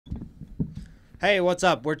Hey, what's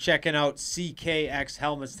up? We're checking out CKX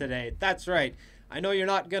helmets today. That's right. I know you're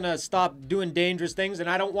not gonna stop doing dangerous things, and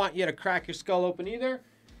I don't want you to crack your skull open either.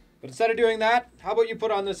 But instead of doing that, how about you put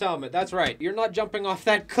on this helmet? That's right. You're not jumping off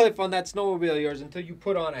that cliff on that snowmobile of yours until you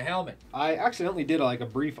put on a helmet. I accidentally did like a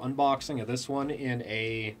brief unboxing of this one in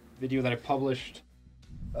a video that I published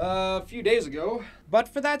a few days ago. But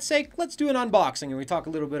for that sake, let's do an unboxing and we talk a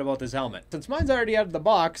little bit about this helmet. Since mine's already out of the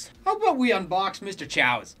box, how about we unbox Mr.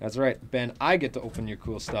 Chow's? That's right, Ben, I get to open your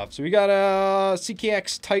cool stuff. So we got a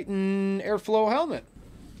CKX Titan Airflow helmet.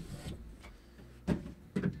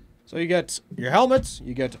 So you get your helmets,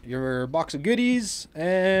 you get your box of goodies,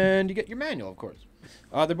 and you get your manual, of course.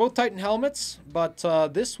 They're both Titan helmets, but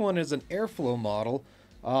this one is an Airflow model.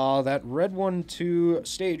 That red one to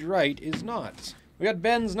stage right is not. We got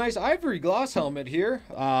Ben's nice ivory gloss helmet here.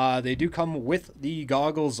 They do come with the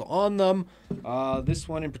goggles on them. This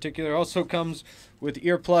one in particular also comes with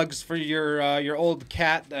earplugs for your old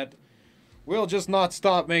cat that will just not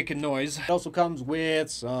stop making noise. It also comes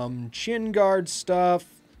with some chin guard stuff.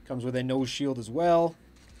 Comes with a nose shield as well.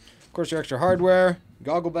 Of course, your extra hardware,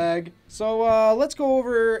 goggle bag. So let's go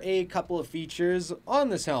over a couple of features on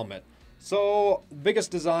this helmet. So,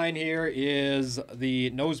 biggest design here is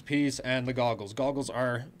the nose piece and the goggles. Goggles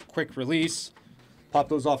are quick release. Pop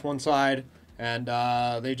those off one side, and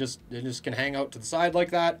they just can hang out to the side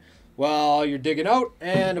like that while you're digging out.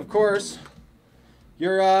 And of course,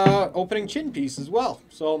 your opening chin piece as well.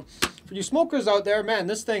 So, for you smokers out there, man,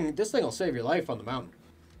 this thing will save your life on the mountain.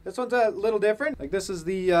 This one's a little different. Like this is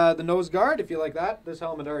the nose guard, if you like that. This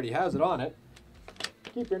helmet already has it on it.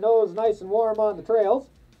 Keep your nose nice and warm on the trails.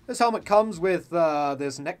 This helmet comes with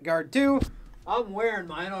this neck guard too. I'm wearing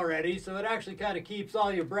mine already, so it actually kind of keeps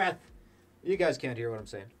all your breath. You guys can't hear what I'm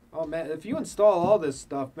saying. Oh man, if you install all this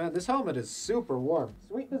stuff, man, this helmet is super warm.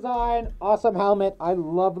 Sweet design, awesome helmet, I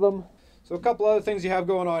love them. So a couple other things you have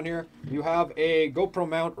going on here. You have a GoPro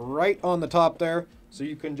mount right on the top there, so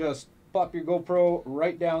you can just pop your GoPro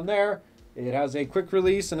right down there. It has a quick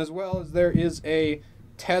release, and as well as there is a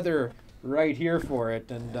tether right here for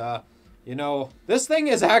it. And you know, this thing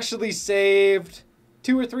has actually saved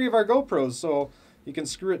 2 or 3 of our GoPros, so you can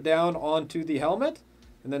screw it down onto the helmet,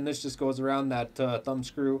 and then this just goes around that thumb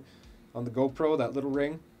screw on the GoPro, that little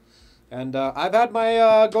ring. And I've had my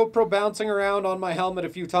GoPro bouncing around on my helmet a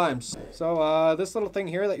few times. So this little thing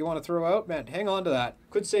here that you want to throw out, man, hang on to that.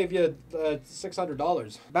 Could save you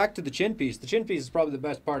 $600. Back to the chin piece. The chin piece is probably the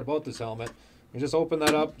best part about this helmet. You just open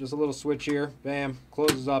that up, just a little switch here, bam,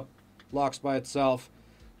 closes up, locks by itself.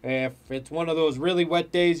 If it's one of those really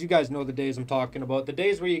wet days, you guys know the days I'm talking about, the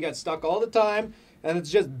days where you get stuck all the time and it's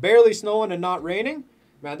just barely snowing and not raining,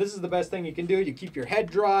 man, this is the best thing you can do. You keep your head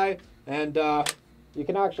dry, and you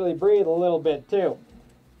can actually breathe a little bit too.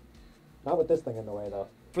 Not with this thing in the way though.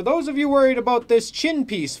 For those of you worried about this chin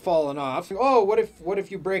piece falling off, oh, what if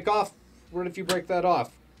you break off? What if you break that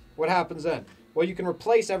off? What happens then? Well, you can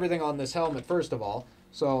replace everything on this helmet first of all.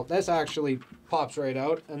 So this actually pops right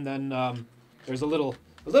out, and then there's a little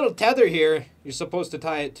tether here you're supposed to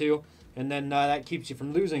tie it to, and then that keeps you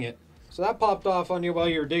from losing it. So that popped off on you while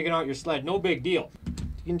you were digging out your sled. No big deal.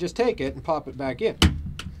 You can just take it and pop it back in.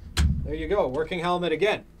 There you go, working helmet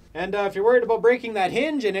again. And if you're worried about breaking that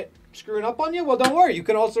hinge and it screwing up on you, well, don't worry. You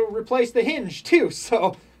can also replace the hinge too.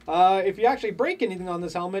 So if you actually break anything on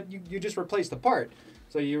this helmet, you just replace the part.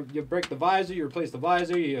 So you break the visor, you replace the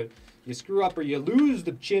visor, you screw up or you lose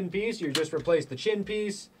the chin piece, you just replace the chin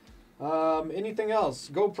piece. Anything else?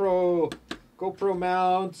 GoPro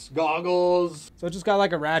mounts, goggles. So it just got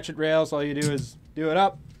like a ratchet rail, so all you do is do it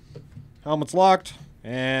up. Helmet's locked,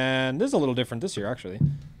 and this is a little different this year actually.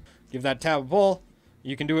 Give that tab a pull.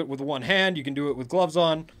 You can do it with one hand, you can do it with gloves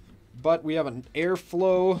on, but we have an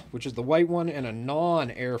airflow, which is the white one, and a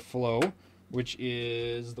non-airflow, which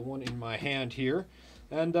is the one in my hand here.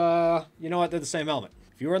 And you know what, they're the same helmet.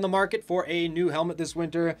 If you're in the market for a new helmet this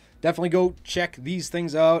winter, definitely go check these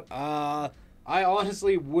things out. I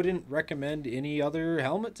honestly wouldn't recommend any other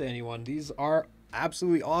helmet to anyone. These are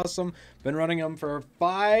absolutely awesome. Been running them for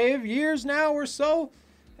 5 years now or so,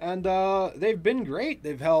 and they've been great.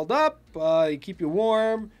 They've held up, they keep you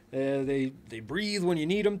warm, they breathe when you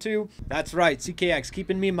need them to. That's right, CKX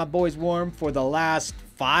keeping me and my boys warm for the last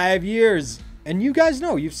 5 years. And you guys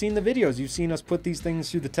know, you've seen the videos. You've seen us put these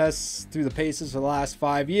things through the tests, through the paces for the last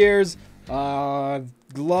 5 years.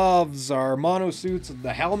 Gloves, our mono suits,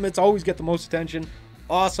 the helmets always get the most attention.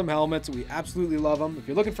 Awesome helmets. We absolutely love them. If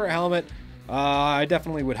you're looking for a helmet, I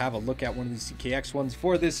definitely would have a look at one of these CKX ones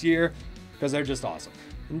for this year, because they're just awesome.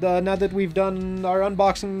 And now that we've done our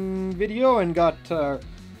unboxing video and got our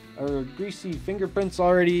greasy fingerprints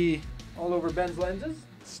already all over Ben's lenses,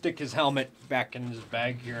 stick his helmet back in his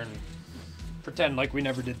bag here and pretend like we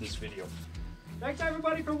never did this video. Thanks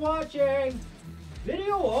everybody for watching.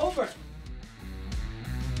 Video over.